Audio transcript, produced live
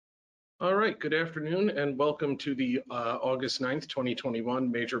All right, good afternoon and welcome to the August 9th,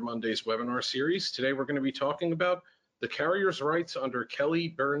 2021 Major Mondays webinar series. Today we're going to be talking about the carrier's rights under Kelly,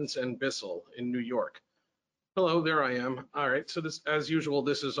 Burns, and Bissell in New York. Hello, there I am. All right, so this, as usual,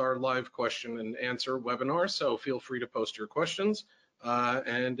 this is our live question and answer webinar, so feel free to post your questions.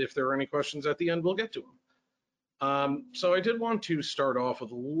 And if there are any questions at the end, we'll get to them. So I did want to start off with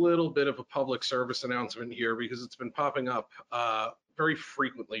a little bit of a public service announcement here because it's been popping up very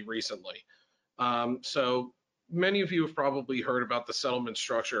frequently recently. So many of you have probably heard about the settlement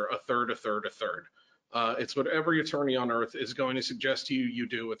structure, a third, a third, a third. It's what every attorney on earth is going to suggest to you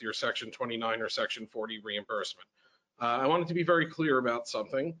do with your Section 29 or Section 40 reimbursement. I wanted to be very clear about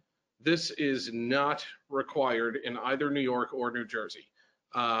something. This is not required in either New York or New Jersey.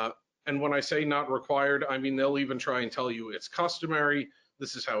 And when I say not required, I mean they'll even try and tell you it's customary.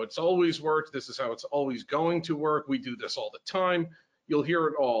 This is how it's always worked. This is how it's always going to work. We do this all the time. You'll hear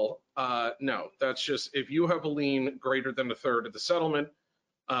it all. No, that's just if you have a lien greater than a third of the settlement,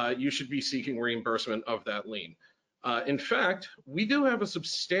 you should be seeking reimbursement of that lien. In fact, we do have a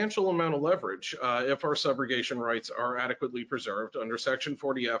substantial amount of leverage if our subrogation rights are adequately preserved under Section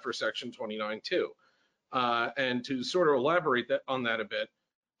 40F or Section 29.2. And to sort of elaborate on that a bit,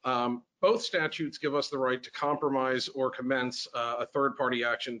 both statutes give us the right to compromise or commence a third-party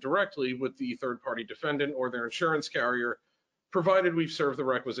action directly with the third-party defendant or their insurance carrier, provided we've served the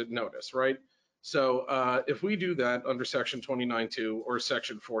requisite notice, right? So if we do that under Section 29.2 or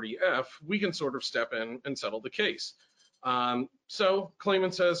Section 40F, we can sort of step in and settle the case. So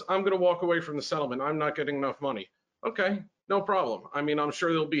claimant says, I'm going to walk away from the settlement. I'm not getting enough money. Okay, no problem. I mean, I'm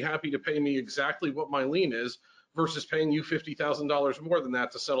sure they'll be happy to pay me exactly what my lien is versus paying you $50,000 more than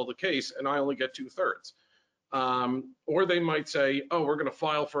that to settle the case, and I only get 2/3. Or they might say, oh, we're going to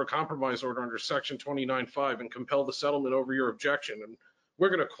file for a compromise order under Section 29.5 and compel the settlement over your objection, and we're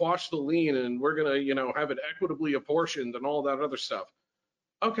going to quash the lien, and we're going to, have it equitably apportioned and all that other stuff.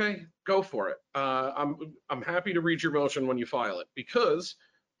 Okay, go for it. I'm happy to read your motion when you file it, because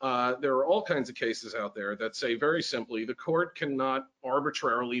there are all kinds of cases out there that say very simply the court cannot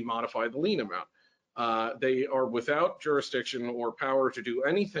arbitrarily modify the lien amount. They are without jurisdiction or power to do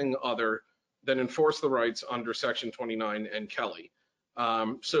anything other than enforce the rights under Section 29 and Kelly.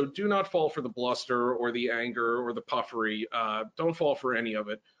 So do not fall for the bluster or the anger or the puffery. Don't fall for any of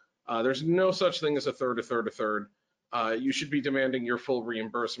it. There's no such thing as a third, a third, a third. You should be demanding your full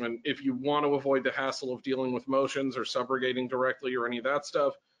reimbursement. If you want to avoid the hassle of dealing with motions or subrogating directly or any of that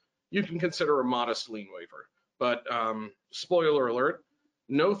stuff, you can consider a modest lien waiver. But spoiler alert,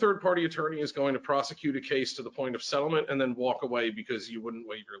 no third-party attorney is going to prosecute a case to the point of settlement and then walk away because you wouldn't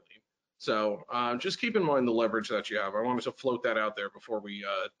waive your lien. So just keep in mind the leverage that you have. I wanted to float that out there before we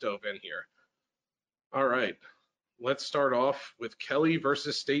dove in here. All right, let's start off with Kelly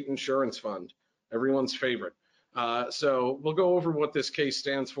versus State Insurance Fund, everyone's favorite. So we'll go over what this case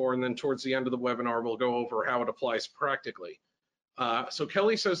stands for, and then towards the end of the webinar, we'll go over how it applies practically. So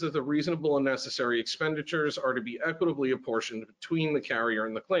Kelly says that the reasonable and necessary expenditures are to be equitably apportioned between the carrier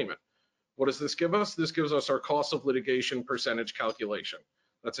and the claimant. What does this give us? This gives us our cost of litigation percentage calculation.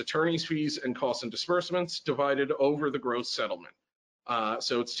 That's attorney's fees and costs and disbursements divided over the gross settlement.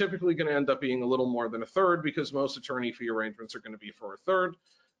 So it's typically going to end up being a little more than a third because most attorney fee arrangements are going to be for a third.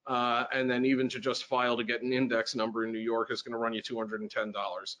 And then even to just file to get an index number in New York is going to run you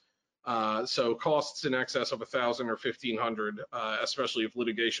 $210. So costs in excess of $1,000 or $1,500, especially if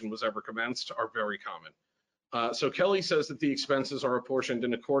litigation was ever commenced, are very common. So Kelly says that the expenses are apportioned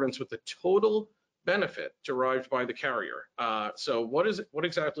in accordance with the total benefit derived by the carrier. So what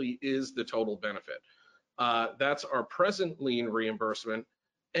exactly is the total benefit? That's our present lien reimbursement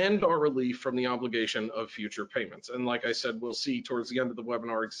and our relief from the obligation of future payments. And like I said, we'll see towards the end of the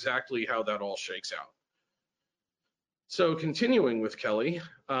webinar exactly how that all shakes out. So continuing with Kelly,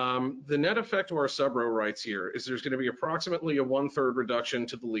 the net effect of our subro rights here is there's going to be approximately a 1/3 reduction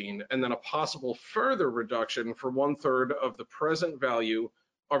to the lien and then a possible further reduction for 1/3 of the present value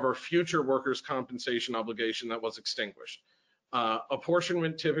of our future workers' compensation obligation that was extinguished.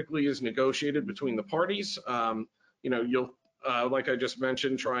 Apportionment typically is negotiated between the parties. You'll, like I just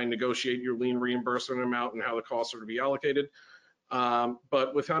mentioned, try and negotiate your lien reimbursement amount and how the costs are to be allocated.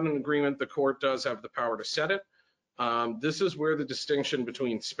 But without an agreement, the court does have the power to set it. This is where the distinction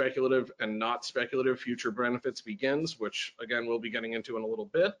between speculative and not speculative future benefits begins, which again, we'll be getting into in a little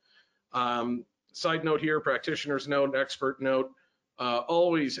bit. Side note here, practitioner's note, expert note,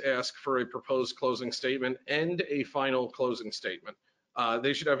 always ask for a proposed closing statement and a final closing statement.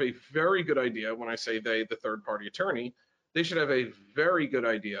 They should have a very good idea, when I say they, the third-party attorney, they should have a very good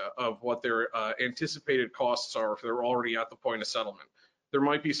idea of what their anticipated costs are if they're already at the point of settlement. There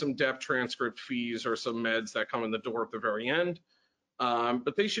might be some dep transcript fees or some meds that come in the door at the very end,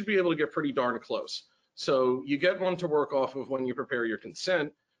 but they should be able to get pretty darn close. So you get one to work off of when you prepare your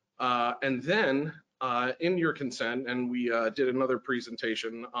consent, and then in your consent, and we did another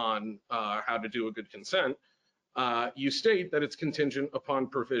presentation on how to do a good consent, you state that it's contingent upon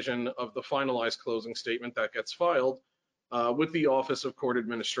provision of the finalized closing statement that gets filed with the Office of Court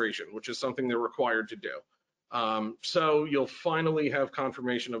Administration, which is something they're required to do. So you'll finally have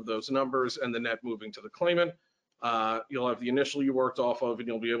confirmation of those numbers and the net moving to the claimant. You'll have the initial you worked off of, and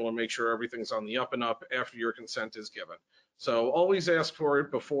you'll be able to make sure everything's on the up and up after your consent is given. So always ask for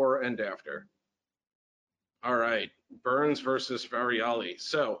it before and after. All right, Burns versus Variali.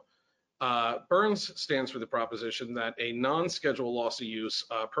 So Burns stands for the proposition that a non-schedule loss of use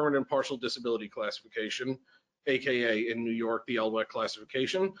permanent partial disability classification, AKA in New York, the LWEC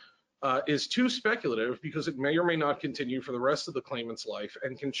classification, is too speculative because it may or may not continue for the rest of the claimant's life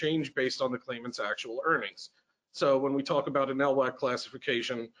and can change based on the claimant's actual earnings. So when we talk about an LWEC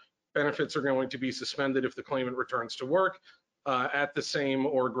classification, benefits are going to be suspended if the claimant returns to work at the same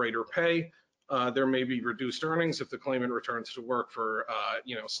or greater pay. There may be reduced earnings if the claimant returns to work for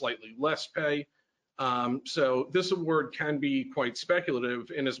slightly less pay. So this award can be quite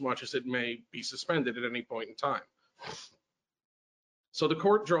speculative in as much as it may be suspended at any point in time. So the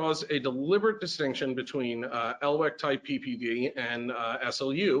court draws a deliberate distinction between LWEC type PPD and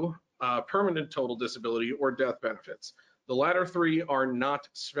SLU, permanent total disability or death benefits. The latter three are not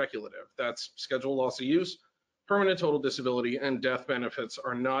speculative. That's schedule loss of use, permanent total disability, and death benefits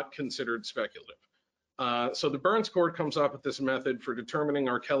are not considered speculative. So the Burns court comes up with this method for determining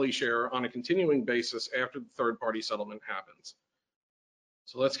our Kelly share on a continuing basis after the third-party settlement happens.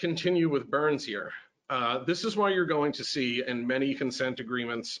 So let's continue with Burns here. This is why you're going to see in many consent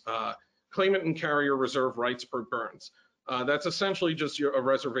agreements, claimant and carrier reserve rights per Burns. That's essentially just a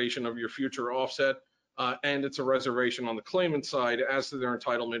reservation of your future offset, and it's a reservation on the claimant side as to their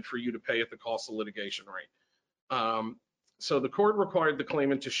entitlement for you to pay at the cost of litigation rate. So the court required the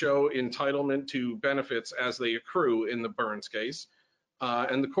claimant to show entitlement to benefits as they accrue in the Burns case,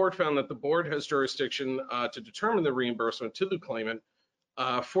 and the court found that the board has jurisdiction to determine the reimbursement to the claimant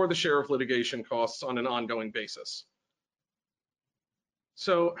for the share of litigation costs on an ongoing basis.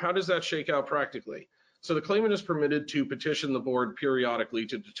 So how does that shake out practically? So the claimant is permitted to petition the board periodically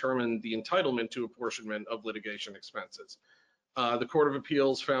to determine the entitlement to apportionment of litigation expenses. The Court of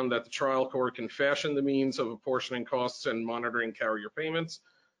Appeals found that the trial court can fashion the means of apportioning costs and monitoring carrier payments.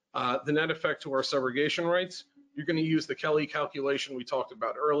 The net effect to our subrogation rights, you're going to use the Kelly calculation we talked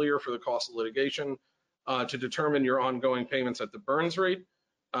about earlier for the cost of litigation to determine your ongoing payments at the Burns rate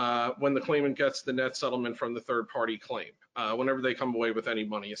when the claimant gets the net settlement from the third party claim, whenever they come away with any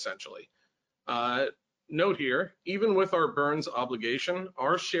money essentially. Note here, even with our Burns obligation,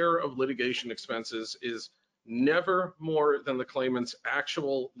 our share of litigation expenses is never more than the claimant's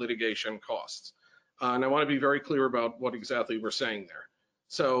actual litigation costs. And I want to be very clear about what exactly we're saying there.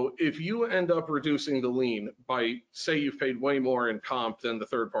 So if you end up reducing the lien by, say you've paid way more in comp than the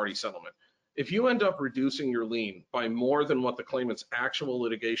third party settlement, if you end up reducing your lien by more than what the claimant's actual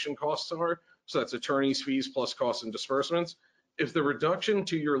litigation costs are, so that's attorney's fees plus costs and disbursements, if the reduction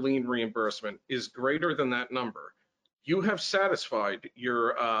to your lien reimbursement is greater than that number, you have satisfied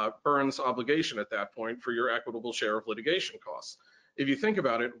your Burns obligation at that point for your equitable share of litigation costs. If you think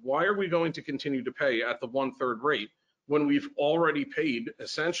about it, why are we going to continue to pay at the 1/3 rate when we've already paid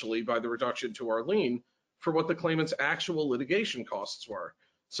essentially by the reduction to our lien for what the claimant's actual litigation costs were?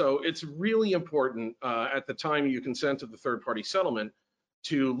 So it's really important at the time you consent to the third party settlement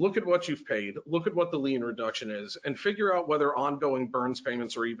to look at what you've paid, look at what the lien reduction is, and figure out whether ongoing Burns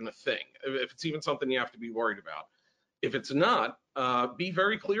payments are even a thing, if it's even something you have to be worried about. If it's not, be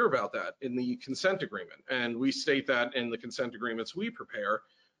very clear about that in the consent agreement. And we state that in the consent agreements we prepare,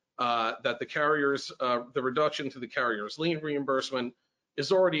 that the carriers, the reduction to the carrier's lien reimbursement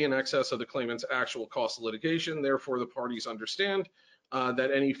is already in excess of the claimant's actual cost of litigation. Therefore, the parties understand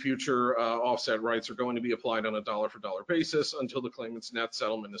that any future offset rights are going to be applied on a dollar for dollar basis until the claimant's net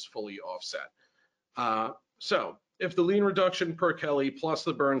settlement is fully offset. So if the lien reduction per Kelly plus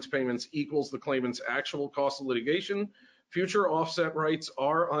the Burns payments equals the claimant's actual cost of litigation, future offset rights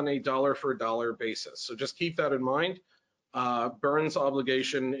are on a dollar for dollar basis. So just keep that in mind. Burns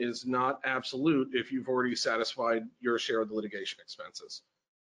obligation is not absolute if you've already satisfied your share of the litigation expenses.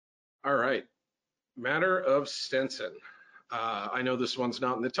 All right, matter of Stenson. I know this one's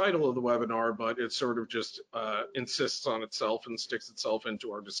not in the title of the webinar, but it sort of just insists on itself and sticks itself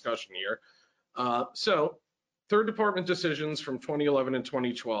into our discussion here. So Third Department decisions from 2011 and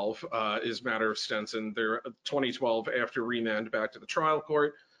 2012 is matter of Stenson. They're 2012 after remand back to the trial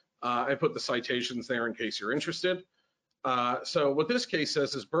court. I put the citations there in case you're interested. So what this case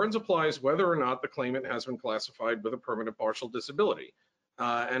says is Burns applies whether or not the claimant has been classified with a permanent partial disability.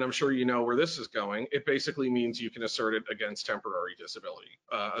 And I'm sure you know where this is going. It basically means you can assert it against temporary disability,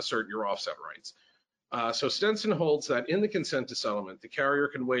 assert your offset rights. So Stenson holds that in the consent to settlement, the carrier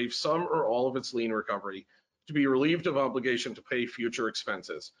can waive some or all of its lien recovery to be relieved of obligation to pay future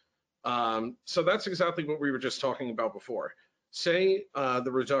expenses. So that's exactly what we were just talking about before. Say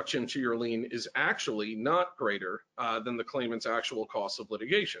the reduction to your lien is actually not greater than the claimant's actual cost of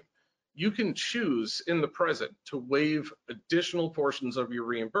litigation. You can choose in the present to waive additional portions of your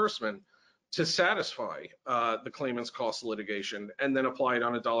reimbursement to satisfy the claimant's cost of litigation and then apply it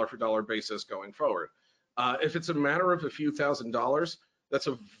on a dollar-for-dollar basis going forward. If it's a matter of a few $1,000s, that's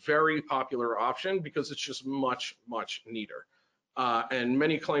a very popular option because it's just much, much neater. And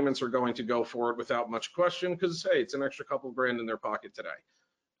many claimants are going to go for it without much question because, hey, it's an extra couple grand in their pocket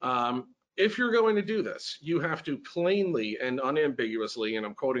today. If you're going to do this, you have to plainly and unambiguously, and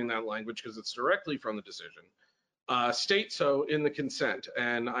I'm quoting that language because it's directly from the decision, state so in the consent.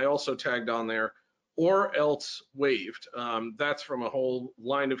 And I also tagged on there, or else waived. That's from a whole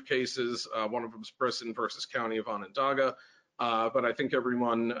line of cases. One of them is Brisson versus County of Onondaga. But I think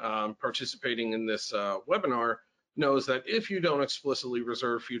everyone participating in this webinar knows that if you don't explicitly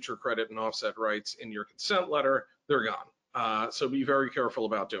reserve future credit and offset rights in your consent letter, they're gone. So be very careful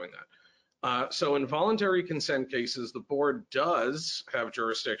about doing that. So in voluntary consent cases, the board does have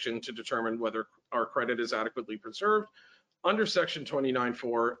jurisdiction to determine whether our credit is adequately preserved under Section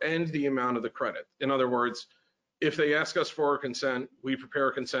 29.4 and the amount of the credit. In other words, if they ask us for a consent, we prepare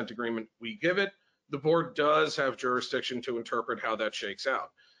a consent agreement, we give it. The board does have jurisdiction to interpret how that shakes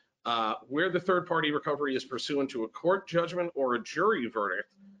out. Where the third-party recovery is pursuant to a court judgment or a jury verdict,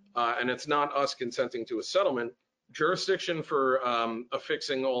 and it's not us consenting to a settlement, jurisdiction for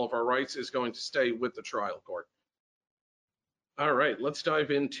affixing all of our rights is going to stay with the trial court. All right, let's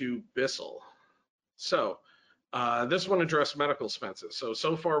dive into Bissell. So this one addressed medical expenses.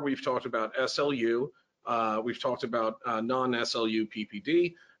 So far we've talked about SLU, we've talked about non-SLU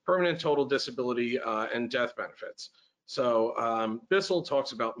PPD, permanent total disability, and death benefits. So Bissell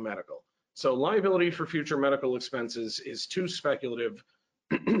talks about medical. So liability for future medical expenses is too speculative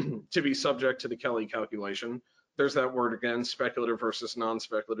to be subject to the Kelly calculation. There's that word again, speculative versus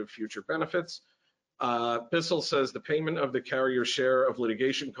non-speculative future benefits. Bissell says the payment of the carrier's share of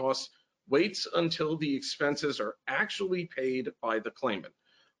litigation costs waits until the expenses are actually paid by the claimant.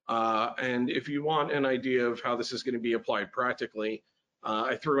 And if you want an idea of how this is going to be applied practically,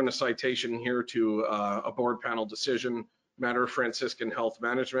 I threw in a citation here to a board panel decision, matter of Franciscan Health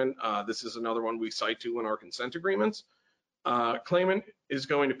Management. This is another one we cite to in our consent agreements. Claimant is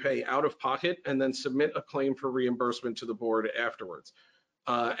going to pay out of pocket and then submit a claim for reimbursement to the board afterwards.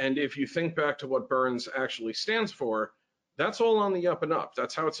 And if you think back to what Burns actually stands for, that's all on the up and up.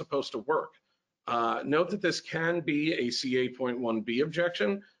 That's how it's supposed to work. Note that this can be a C8.1B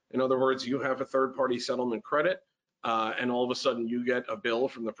objection. In other words, you have a third-party settlement credit, and all of a sudden you get a bill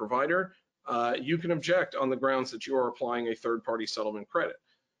from the provider. You can object on the grounds that you are applying a third-party settlement credit.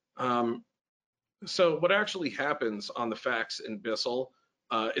 So what actually happens on the facts in Bissell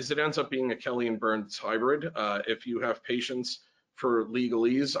is it ends up being a Kelly and Burns hybrid. If you have patience for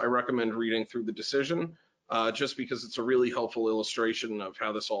legalese, I recommend reading through the decision just because it's a really helpful illustration of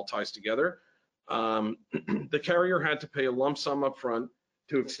how this all ties together. The carrier had to pay a lump sum up front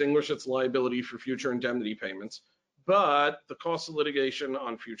to extinguish its liability for future indemnity payments, but the cost of litigation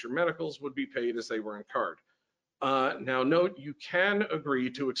on future medicals would be paid as they were incurred. Now note, you can agree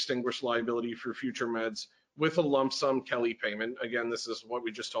to extinguish liability for future meds with a lump sum Kelly payment. Again, this is what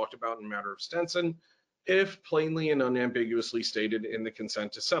we just talked about in matter of Stenson, if plainly and unambiguously stated in the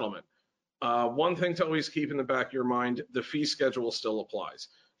consent to settlement. One thing to always keep in the back of your mind, the fee schedule still applies.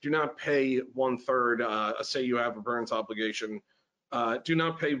 Do not pay 1/3, say you have a Burns obligation, do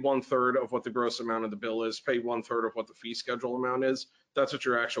not pay 1/3 of what the gross amount of the bill is, pay 1/3 of what the fee schedule amount is. That's what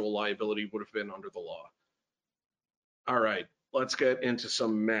your actual liability would have been under the law. All right, let's get into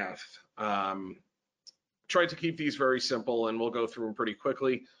some math. Tried to keep these very simple and we'll go through them pretty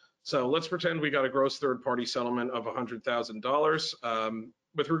quickly. So let's pretend we got a gross third-party settlement of $100,000.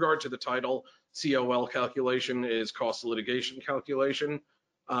 With regard to the title, COL calculation is cost of litigation calculation.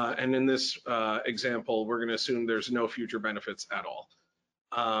 And in this example, we're going to assume there's no future benefits at all.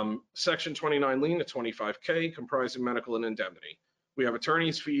 Section 29 lien at $25K, comprising medical and indemnity. We have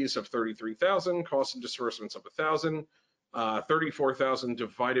attorney's fees of $33,000, costs and disbursements of $1,000. $34,000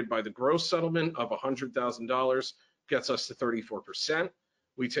 divided by the gross settlement of $100,000 gets us to 34%.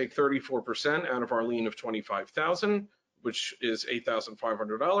 We take 34% out of our lien of $25,000, which is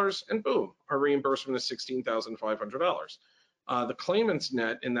 $8,500, and boom, our reimbursement is $16,500. The claimant's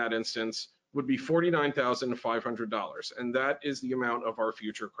net in that instance would be $49,500, and that is the amount of our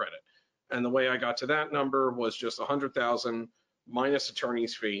future credit. And the way I got to that number was just $100,000 minus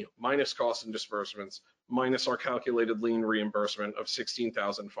attorney's fee, minus costs and disbursements, minus our calculated lien reimbursement of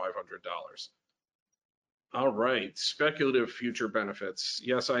 $16,500. All right, speculative future benefits.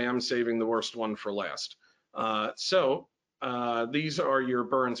 Yes, I am saving the worst one for last. These are your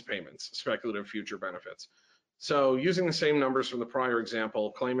Burns payments, speculative future benefits. So using the same numbers from the prior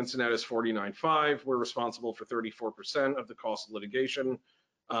example, claimant's net is $49,500. We're responsible for 34% of the cost of litigation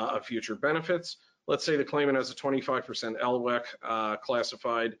of future benefits. Let's say the claimant has a 25% LWEC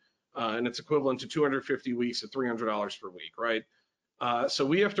classified, and it's equivalent to 250 weeks at $300 per week, right? So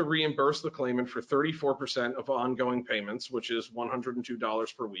we have to reimburse the claimant for 34% of ongoing payments, which is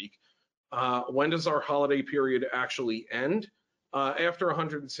 $102 per week. When does our holiday period actually end? After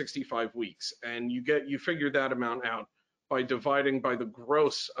 165 weeks, and you figure that amount out by dividing by the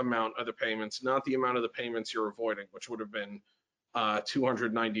gross amount of the payments, not the amount of the payments you're avoiding, which would have been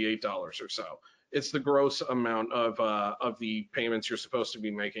 $298 or so. It's the gross amount of the payments you're supposed to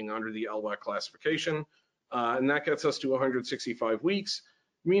be making under the LWEC classification, and that gets us to 165 weeks,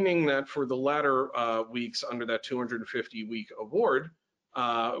 meaning that for the latter weeks under that 250-week award,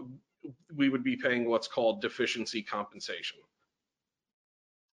 we would be paying what's called deficiency compensation.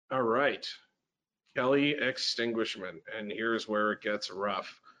 All right, Kelly extinguishment, and here's where it gets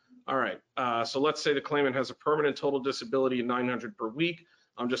rough. All right, so let's say the claimant has a permanent total disability of $900 per week.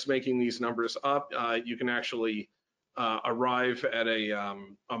 I'm just making these numbers up. You can actually arrive at a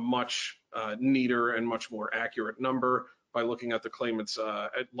much neater and much more accurate number by looking at the claimant's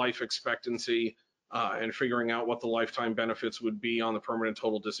life expectancy and figuring out what the lifetime benefits would be on the permanent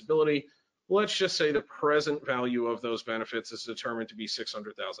total disability. Let's just say the present value of those benefits is determined to be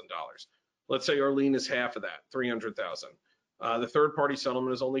 $600,000. Let's say our lien is half of that, $300,000. The third-party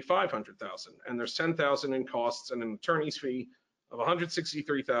settlement is only $500,000, and there's $10,000 in costs and an attorney's fee of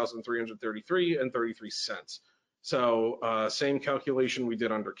 $163,333.33. So same calculation we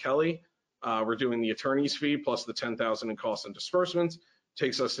did under Kelly. We're doing the attorney's fee plus the $10,000 in costs and disbursements,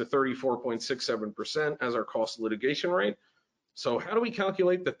 takes us to 34.67% as our cost of litigation rate. So how do we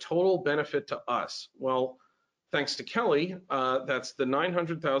calculate the total benefit to us? Well, thanks to Kelly, that's the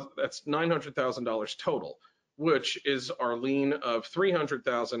 $900,000. That's $900,000 total, which is our lien of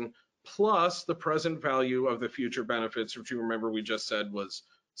 $300,000 plus the present value of the future benefits, which you remember we just said was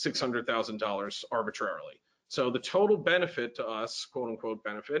 $600,000 arbitrarily. So the total benefit to us, quote unquote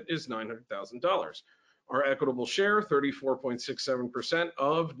benefit, is $900,000. Our equitable share, 34.67%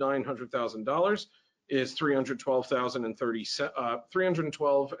 of $900,000, is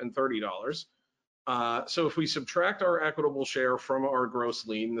 $312,030. So if we subtract our equitable share from our gross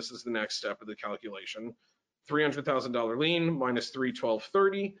lien, this is the next step of the calculation. $300,000 lien minus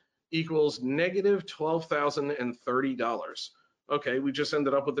 $312.30 equals negative $12,030. Okay, we just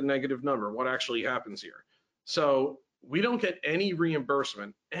ended up with a negative number. What actually happens here? So we don't get any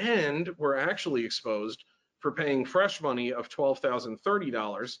reimbursement, and we're actually exposed for paying fresh money of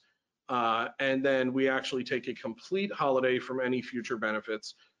 $12,030. And then we actually take a complete holiday from any future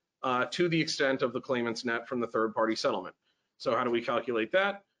benefits to the extent of the claimant's net from the third-party settlement. So how do we calculate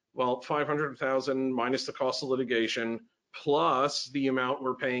that? Well, $500,000 minus the cost of litigation plus the amount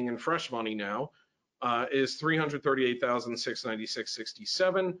we're paying in fresh money now is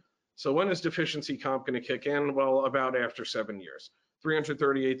 $338,696.67. So when is deficiency comp going to kick in? Well, about after 7 years.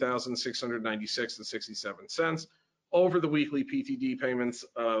 $338,696.67 over the weekly PTD payments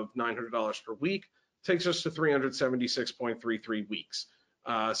of $900 per week takes us to 376.33 weeks.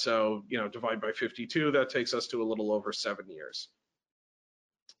 So, divide by 52, that takes us to a little over 7 years.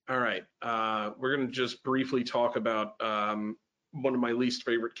 All right, we're going to just briefly talk about one of my least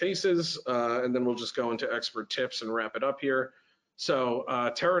favorite cases, and then we'll just go into expert tips and wrap it up here. So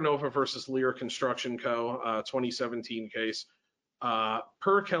Terra Nova versus Lear Construction Co., 2017 case.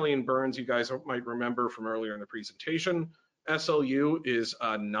 Per Kelly and Burns, you guys might remember from earlier in the presentation, SLU is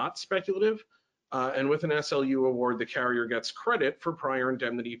not speculative. And with an SLU award, the carrier gets credit for prior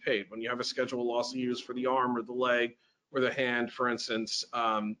indemnity paid. When you have a schedule of loss of use for the arm or the leg or the hand, for instance,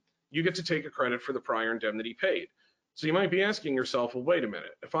 you get to take a credit for the prior indemnity paid. So you might be asking yourself, well, wait a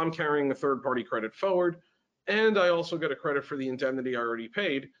minute, if I'm carrying a third-party credit forward and I also get a credit for the indemnity I already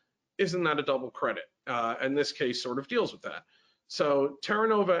paid, isn't that a double credit? And this case sort of deals with that. So Terra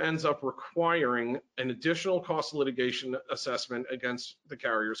Nova ends up requiring an additional cost of litigation assessment against the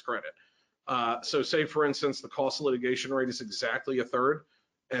carrier's credit. So say, for instance, the cost of litigation rate is exactly a third,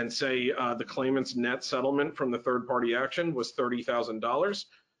 and say the claimant's net settlement from the third-party action was $30,000.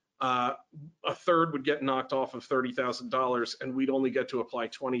 A third would get knocked off of $30,000, and we'd only get to apply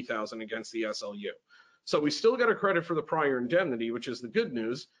 $20,000 against the SLU. So we still get a credit for the prior indemnity, which is the good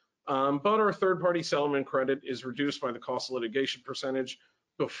news, but our third-party settlement credit is reduced by the cost of litigation percentage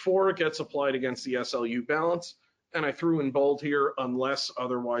before it gets applied against the SLU balance. And I threw in bold here, unless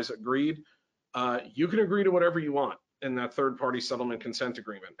otherwise agreed. You can agree to whatever you want in that third-party settlement consent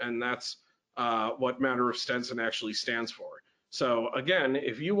agreement, and that's what matter of Stenson actually stands for. So again,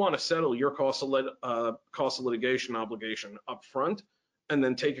 if you want to settle your cost of litigation obligation up front and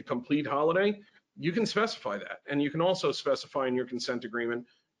then take a complete holiday, you can specify that. And you can also specify in your consent agreement,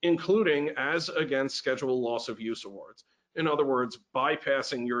 including as against scheduled loss of use awards. In other words,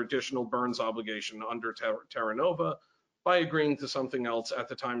 bypassing your additional Burns obligation under Terra Nova by agreeing to something else at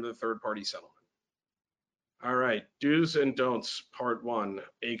the time of the third-party settlement. All right, do's and don'ts, part 1,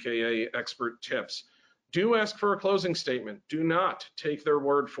 AKA expert tips. Do ask for a closing statement. Do not take their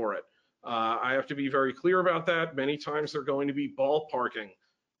word for it. I have to be very clear about that. Many times they're going to be ballparking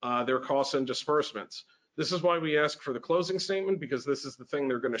their costs and disbursements. This is why we ask for the closing statement, because this is the thing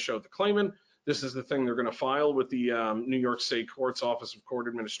they're going to show the claimant. This is the thing they're going to file with the New York State Court's Office of Court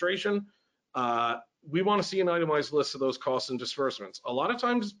Administration. We want to see an itemized list of those costs and disbursements. A lot of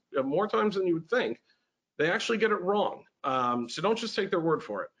times, more times than you would think, they actually get it wrong. So don't just take their word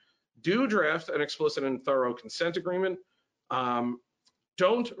for it. Do draft an explicit and thorough consent agreement.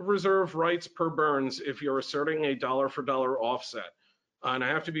 Don't reserve rights per Burns if you're asserting a dollar-for-dollar offset. And I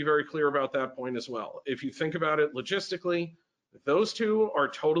have to be very clear about that point as well. If you think about it logistically, those two are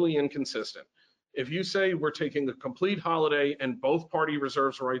totally inconsistent. If you say we're taking a complete holiday and both parties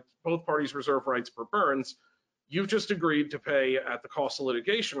reserve rights per Burns, you've just agreed to pay at the cost of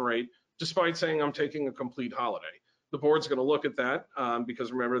litigation rate, despite saying I'm taking a complete holiday. The board's going to look at that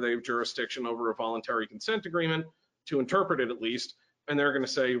because remember, they have jurisdiction over a voluntary consent agreement to interpret it at least, and they're going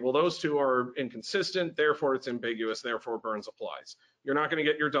to say, well, those two are inconsistent, therefore it's ambiguous, therefore Burns applies. You're not going to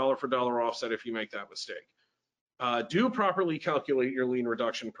get your dollar-for-dollar offset if you make that mistake. Do properly calculate your lien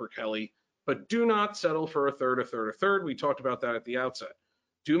reduction per Kelly, but do not settle for a third. We talked about that at the outset.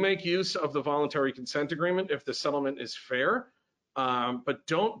 Do make use of the voluntary consent agreement if the settlement is fair, but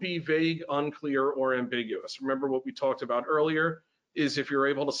don't be vague, unclear, or ambiguous. Remember what we talked about earlier is if you're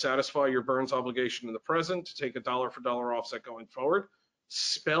able to satisfy your Burns obligation in the present to take a dollar-for-dollar offset going forward,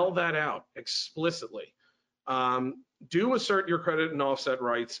 spell that out explicitly. Do assert your credit and offset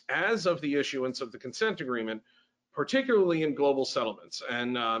rights as of the issuance of the consent agreement, particularly in global settlements.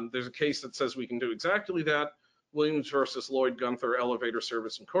 And there's a case that says we can do exactly that, Williams versus Lloyd Gunther Elevator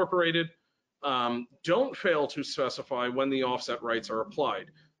Service Incorporated. Don't fail to specify when the offset rights are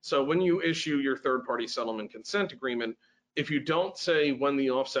applied. So when you issue your third-party settlement consent agreement, if you don't say when the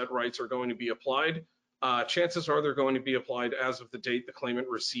offset rights are going to be applied, chances are they're going to be applied as of the date the claimant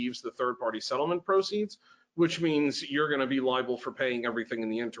receives the third-party settlement proceeds, which means you're going to be liable for paying everything in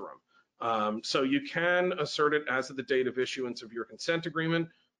the interim. So you can assert it as of the date of issuance of your consent agreement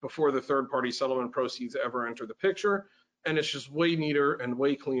before the third-party settlement proceeds ever enter the picture, and it's just way neater and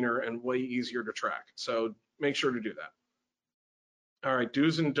way cleaner and way easier to track. So make sure to do that. All right,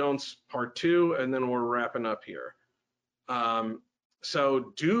 do's and don'ts, part 2, and then we're wrapping up here.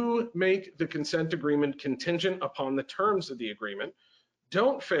 So do make the consent agreement contingent upon the terms of the agreement.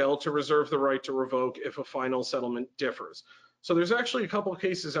 Don't fail to reserve the right to revoke if a final settlement differs. So there's actually a couple of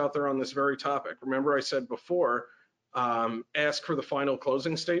cases out there on this very topic. Remember I said before, ask for the final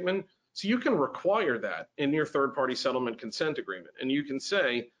closing statement. So you can require that in your third-party settlement consent agreement. And you can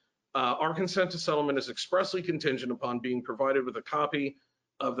say, our consent to settlement is expressly contingent upon being provided with a copy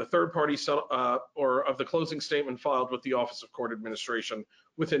of the third-party or of the closing statement filed with the Office of Court Administration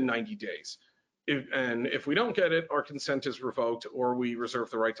within 90 days. If we don't get it, our consent is revoked or we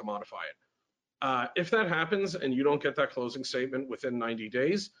reserve the right to modify it. If that happens and you don't get that closing statement within 90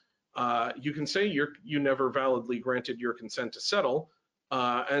 days, you can say you never validly granted your consent to settle,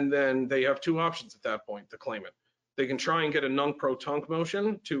 and then they have two options at that point, the claimant. They can try and get a nunc-pro-tunc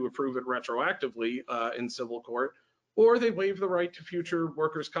motion to approve it retroactively in civil court, or they waive the right to future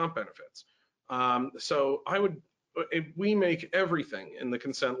workers' comp benefits. So we make everything in the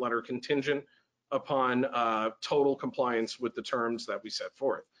consent letter contingent upon total compliance with the terms that we set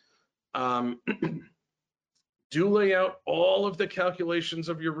forth. Do lay out all of the calculations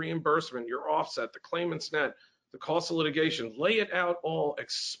of your reimbursement, your offset, the claimant's net, the cost of litigation. Lay it out all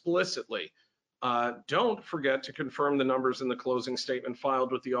explicitly. Don't forget to confirm the numbers in the closing statement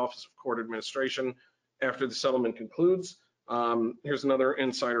filed with the Office of Court Administration after the settlement concludes. Here's another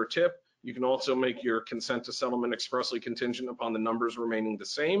insider tip. You can also make your consent to settlement expressly contingent upon the numbers remaining the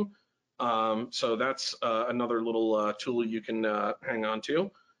same. So that's another little tool you can hang on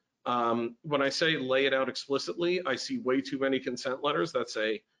to. When I say lay it out explicitly, I see way too many consent letters that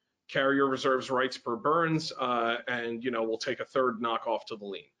say carrier reserves rights per Burns, and we'll take a third knockoff to the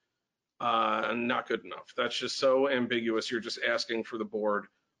lien. Not good enough. That's just so ambiguous. You're just asking for the board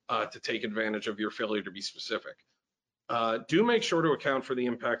to take advantage of your failure to be specific. Do make sure to account for the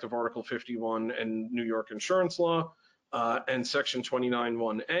impact of Article 51 and New York insurance law and Section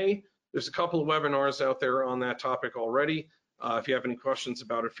 29(1)(a). There's a couple of webinars out there on that topic already. If you have any questions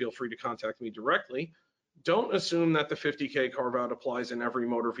about it, feel free to contact me directly. Don't assume that the $50K carve-out applies in every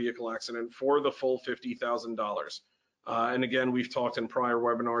motor vehicle accident for the full $50,000. And again, we've talked in prior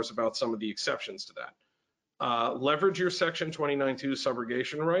webinars about some of the exceptions to that. Leverage your Section 29(2)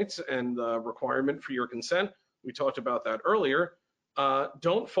 subrogation rights and the requirement for your consent. We talked about that earlier.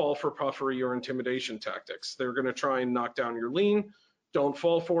 Don't fall for puffery or intimidation tactics. They're going to try and knock down your lien. Don't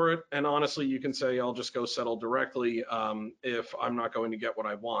fall for it. And honestly, you can say, I'll just go settle directly if I'm not going to get what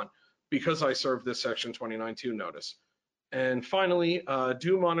I want because I served this Section 29(2) notice. And finally,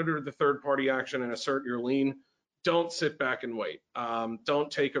 do monitor the third-party action and assert your lien. Don't sit back and wait. Don't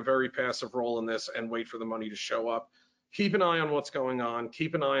take a very passive role in this and wait for the money to show up. Keep an eye on what's going on.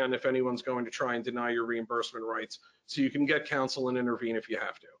 Keep an eye on if anyone's going to try and deny your reimbursement rights so you can get counsel and intervene if you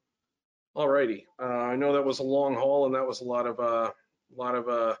have to. All righty. I know that was a long haul and that was a lot of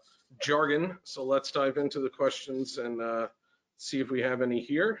jargon. So let's dive into the questions and see if we have any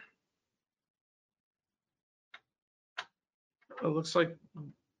here. It looks like,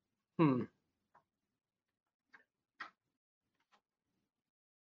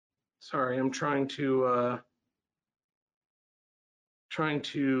 Sorry, I'm trying to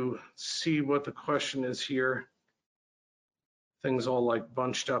see what the question is here. Things all like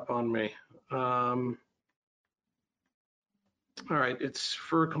bunched up on me. All right, it's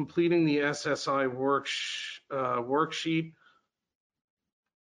for completing the SSI worksheet.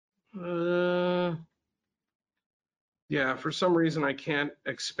 Yeah, for some reason I can't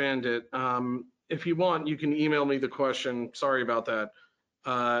expand it. If you want, you can email me the question. Sorry about that.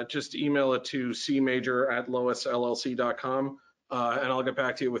 Just email it to cmajor@loisllc.com, and I'll get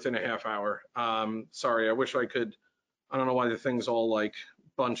back to you within a half hour. Sorry, I wish I could. I don't know why the thing's all like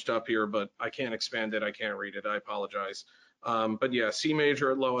bunched up here, but I can't expand it. I can't read it. I apologize. But yeah,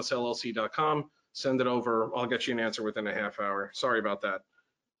 cmajor@loisllc.com. Send it over. I'll get you an answer within a half hour. Sorry about that.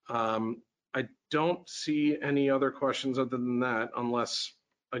 I don't see any other questions other than that, unless,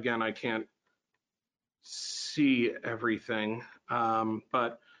 again, I can't see everything.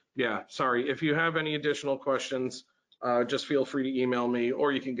 But yeah, sorry. If you have any additional questions, just feel free to email me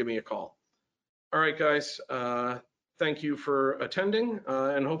or you can give me a call. All right, guys. Thank you for attending,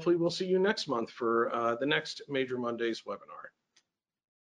 and hopefully we'll see you next month for the next Major Mondays webinar.